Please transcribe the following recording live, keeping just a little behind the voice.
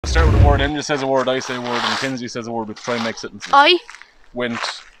Start with a word, Enya says a word, I say a word, and Kinsey says a word, but try and make sentences. I went.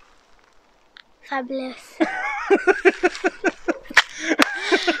 Fabulous.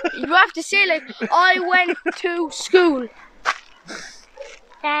 You have to say like, I went to school.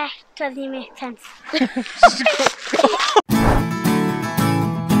 That doesn't make sense.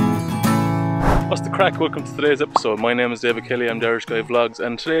 What's the crack? Welcome to today's episode. My name is David Kelly, I'm the Irish Guy Vlogs,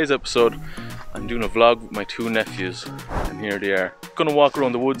 and today's episode I'm doing a vlog with my two nephews, and here they are. Gonna walk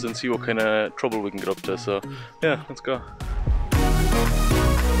around the woods and see what kind of trouble we can get up to, so yeah, let's go.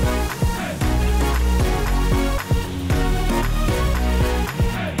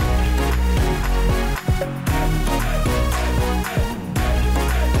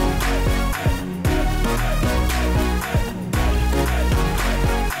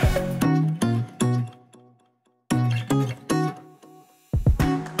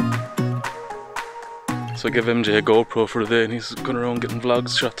 So I gave MJ a GoPro for the day and he's going around getting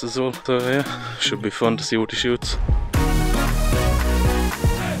vlogs shots as well. So yeah, should be fun to see what he shoots.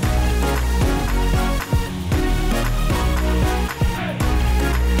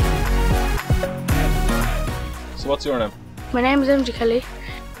 So what's your name? My name is MJ Kelly.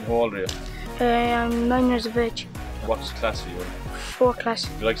 And how old are you? I'm 9 years of age. What class are you in? 4th class.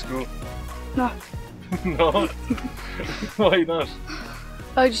 Do you like school? No. No? Why not?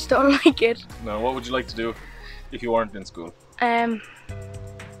 I just don't like it. No, what would you like to do if you weren't in school?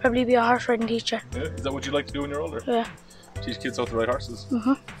 Probably be a horse riding teacher. Yeah? Is that what you'd like to do when you're older? Yeah. Teach kids how to ride horses?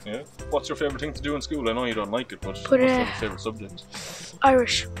 Yeah. What's your favourite thing to do in school? I know you don't like it, but what's your favourite subject?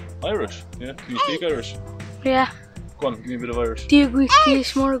 Irish. Irish? Yeah. Can you speak Irish? Yeah. Go on, give me a bit of Irish. Do you agree to be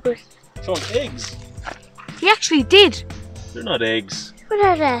smorgasbord? Sean, eggs? He actually did. They're not eggs. What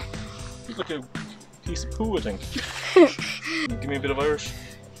are they? It's like a piece of poo, I think. Give me a bit of Irish.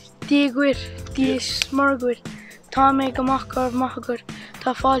 Díagwyd, smorgasbord, tá mé go machar machagod,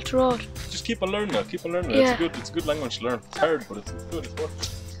 tá fáilte ród. Just keep on learning that, keep on learning yeah. it. It's a good language to learn. It's hard, but it's good, it's worth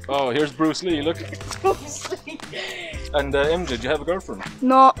it. Oh, here's Bruce Lee, look. Bruce Lee. And MJ, do you have a girlfriend?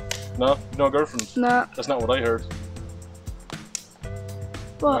 No. No? No girlfriend? No. That's not what I heard.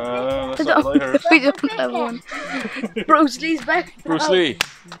 What? That's not what I heard. We don't have one. Bruce Lee's back. Bruce Lee.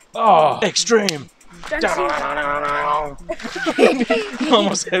 Oh, extreme.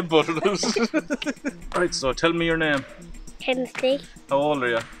 Almost headbutted it. Right, so tell me your name. Kinsey. How old are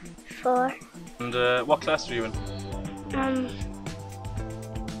you? 4. And what class are you in?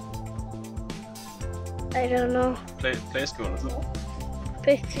 I don't know. Play school, is it?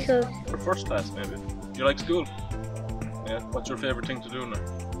 Play school. Or first class, maybe. Do you like school? Yeah. What's your favourite thing to do now?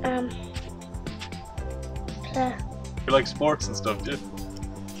 Play. You like sports and stuff, do you?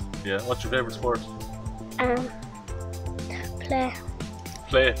 Yeah. What's your favourite sport? Play.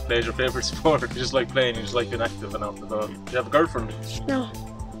 Play is your favourite sport. You just like playing, you just like being active and out the door. Do you have a girlfriend? No.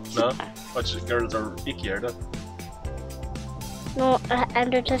 No? What, girls are icky, are they? No,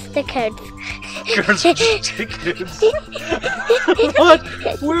 and they're just the kids. Girls are just the kids? What?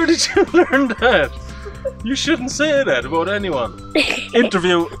 Where did you learn that? You shouldn't say that about anyone.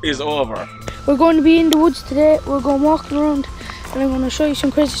 Interview is over. We're going to be in the woods today. We're going walking around and I'm going to show you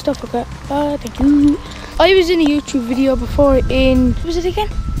some crazy stuff. Okay? Thank you. I was in a YouTube video before in... What was it again?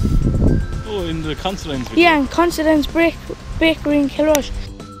 Oh, in the Constantines video? Yeah, in Constantines Bakery in Kilrush.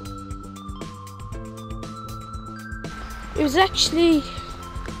 It was actually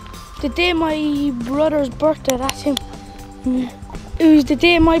the day my brother's birthday, that's him. It was the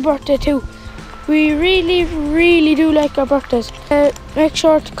day of my birthday too. We really do like our birthdays. Make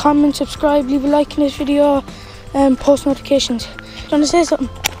sure to comment, subscribe, leave a like in this video and post notifications. Do you want to say something?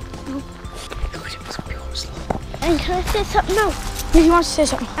 No. And can I say something now? If you want to say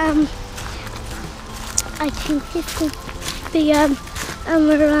something. I think this could be where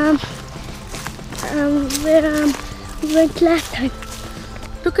we went last time.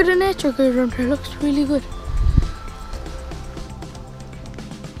 Look at the nature guide around here, it looks really good.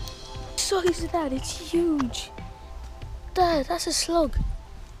 The size of that, it's huge. That's a slug.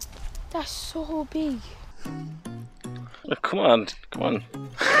 That's so big. Oh, come on.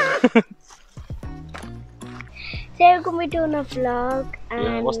 Today we're going to be doing a vlog.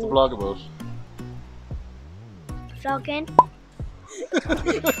 Yeah, what's the vlog about? Vlogging.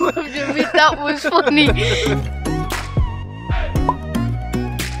 That was funny.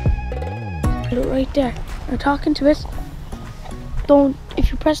 Look right there. You're talking to it. Don't. If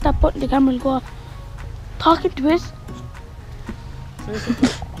you press that button, the camera will go off. Talking to it.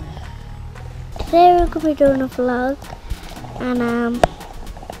 Today we're going to be doing a vlog, and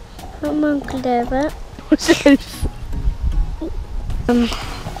I'm Uncle David. I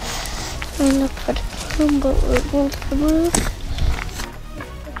look for the phone, but we're going to move.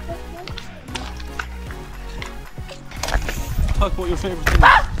 talk about your favourite thing.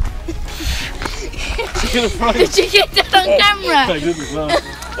 Chicken and fries. Did you get that on camera? I didn't, no.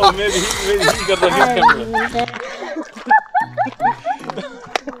 Oh, maybe he got it on his camera.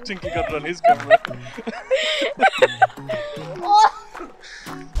 I think he got it on his camera.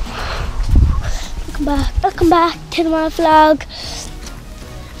 Welcome back to my vlog.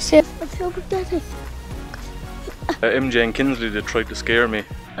 So, what's so pathetic? MJ and Kinsley, they tried to scare me,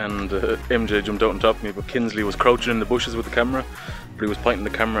 and MJ jumped out on top of me, but Kinsley was crouching in the bushes with the camera, but he was pointing the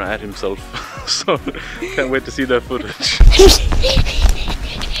camera at himself. So can't wait to see that footage.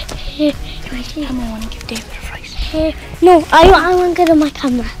 I want to give David a prize. No, I want to get on my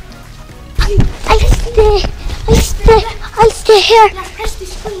camera. I'll stay here. Now press the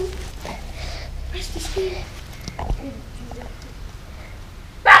screen. Press the screen.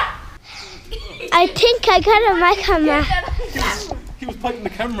 I think I got on my camera. He was pointing the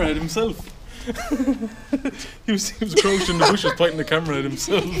camera at himself. he was crouching in the bushes pointing the camera at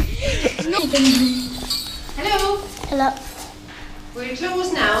himself. Hello. Hello. We're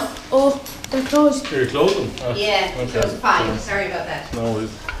closed now. Oh, they're closed. You're closing? Yeah, okay. closed. Fine. Sorry about that. No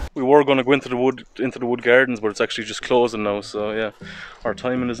worries. We were going to go into the wood gardens, but it's actually just closing now. So yeah, our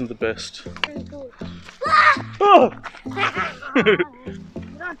timing isn't the best. Oh!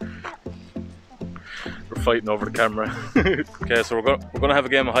 We're fighting over the camera. Okay, so we're gonna have a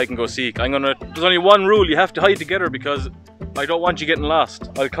game of hide and go seek. There's only one rule: you have to hide together because I don't want you getting lost.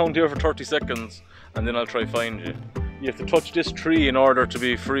 I'll count here for 30 seconds, and then I'll try to find you. You have to touch this tree in order to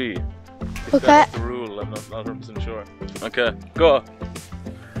be free. If Okay. that's the rule. I'm not 100% sure. Okay, go.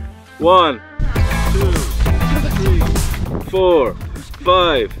 1, 2, 3, 4,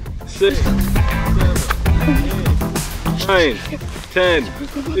 5, 6, 7, 8, 9, 10,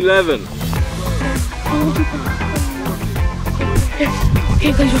 11.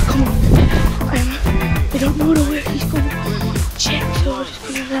 Hey guys, we're coming. I don't know where he's going. Check, so I'll just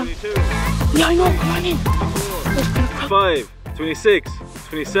put it on. Yeah, I know, come on in. 5, 26,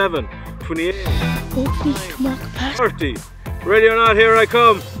 27, 28, Hopefully, come on, past. 30. Ready or not, here I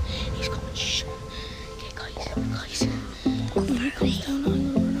come. He's coming, shh. Okay, guys. Here comes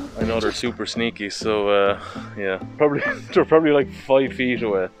down. I know they're super sneaky, so yeah, they're probably like 5 feet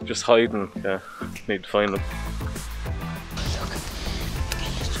away, just hiding. Yeah, need to find them. Look,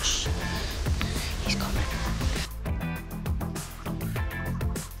 he's coming.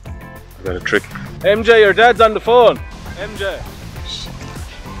 I got a trick. MJ, your dad's on the phone. MJ,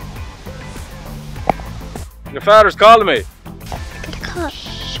 your father's calling me. Get a car.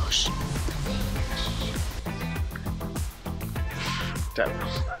 Shush. Damn it.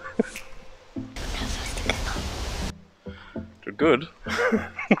 They're good.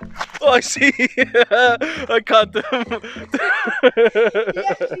 Oh, I see. I caught them. Wasn't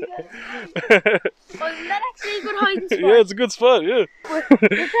that actually a good hiding spot? Yeah, it's a good spot, yeah.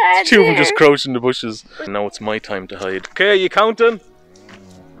 It's 2 of them just crouched in the bushes. Now it's my time to hide. Okay, are you counting?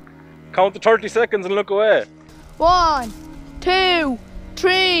 Count the 30 seconds and look away. 1, 2,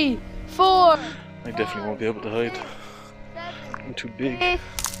 3, 4. I definitely won't be able to hide. I'm too big. 8,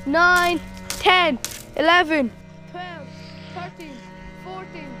 9, 10, 11, 12, 13,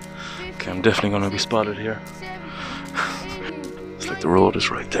 14, 15. Okay, I'm definitely going to be spotted here. 17, 18, It's like the road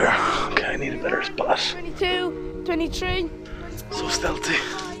is right there. Okay, I need a better spot. 22, 23, So stealthy.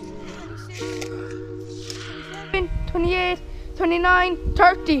 27, 28, 29,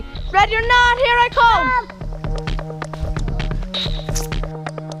 30. Ready or not, here I come!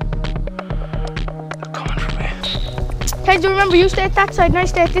 They're coming for me. Guys, remember, you stay at that side and I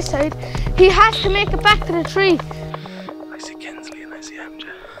stay at this side. He has to make it back to the tree. I see Kinsley and I see MJ.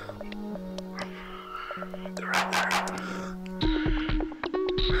 They're right there.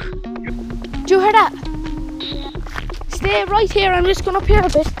 Do you hear that? Stay right here, I'm just going up here a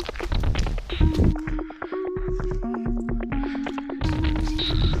bit.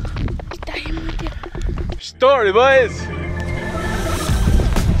 Story, boys!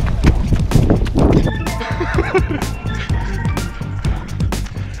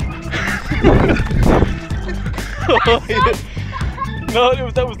 Oh, yeah.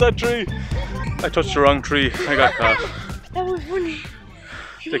 No, that was that tree. I touched the wrong tree. I got caught. That was funny.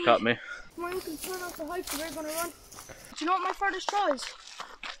 They caught me. Mine can turn off the hype, so we're going to run. Do you know what my furthest try is?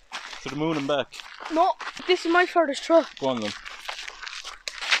 To the moon and back. No, this is my furthest try. Go on then.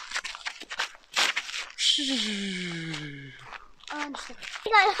 You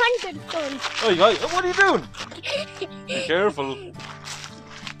got 100 guns. Oh, you got it. What are you doing? Be careful.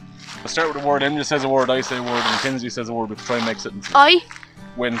 I start with a word, MJ says a word, I say a word, and Kinsley says a word, but try and make sentences. I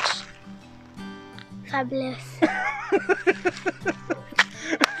Went. fabulous.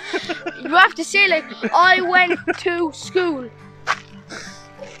 You have to say like, I went to school.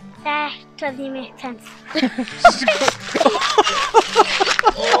 That doesn't make sense.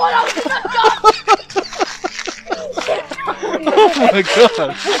 Oh my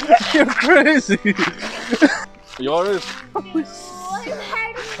god, you're crazy. You alright?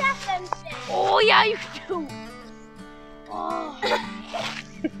 Oh yeah, you do. Oh,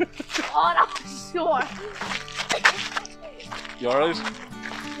 oh that was sore. You alright?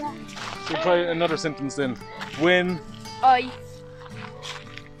 Yeah. So try another sentence then. When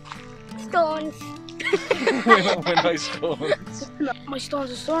Stones. when I stones. No, my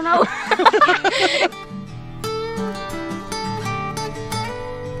stones are sore now.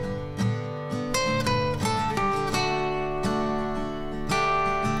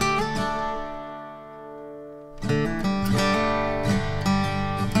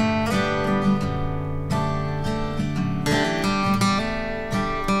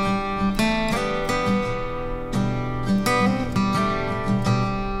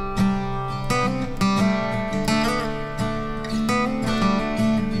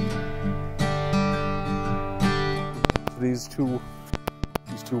 These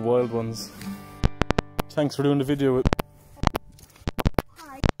two wild ones. Thanks for doing the video with.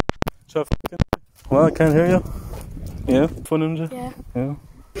 Hi. Well, I can't hear you. Yeah, fun, isn't it? Yeah.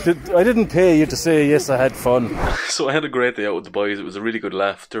 I didn't pay you to say yes, I had fun. So I had a great day out with the boys. It was a really good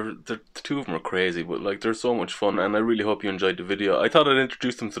laugh. The two of them are crazy, but like they're so much fun, and I really hope you enjoyed the video. I thought I'd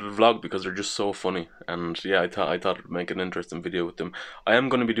introduce them to the vlog because they're just so funny, and yeah, I thought it'd make an interesting video with them. I am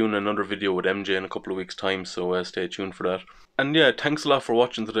going to be doing another video with MJ in a couple of weeks' time, so stay tuned for that. And yeah, thanks a lot for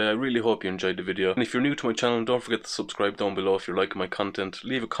watching today. I really hope you enjoyed the video. And if you're new to my channel, don't forget to subscribe down below if you're liking my content.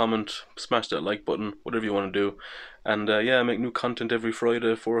 Leave a comment, smash that like button, whatever you want to do. And yeah, I make new content every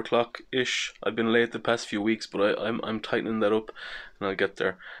Friday, 4 o'clock-ish. I've been late the past few weeks, but I'm tightening that up, and I'll get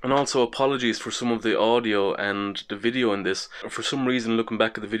there. And also, apologies for some of the audio and the video in this. For some reason, looking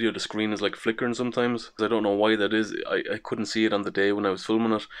back at the video, the screen is like flickering sometimes. I don't know why that is. I couldn't see it on the day when I was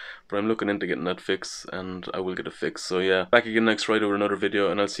filming it, but I'm looking into getting that fixed, and I will get it fixed. So yeah, back again next Friday with another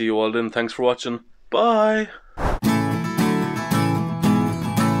video, and I'll see you all then. Thanks for watching. Bye!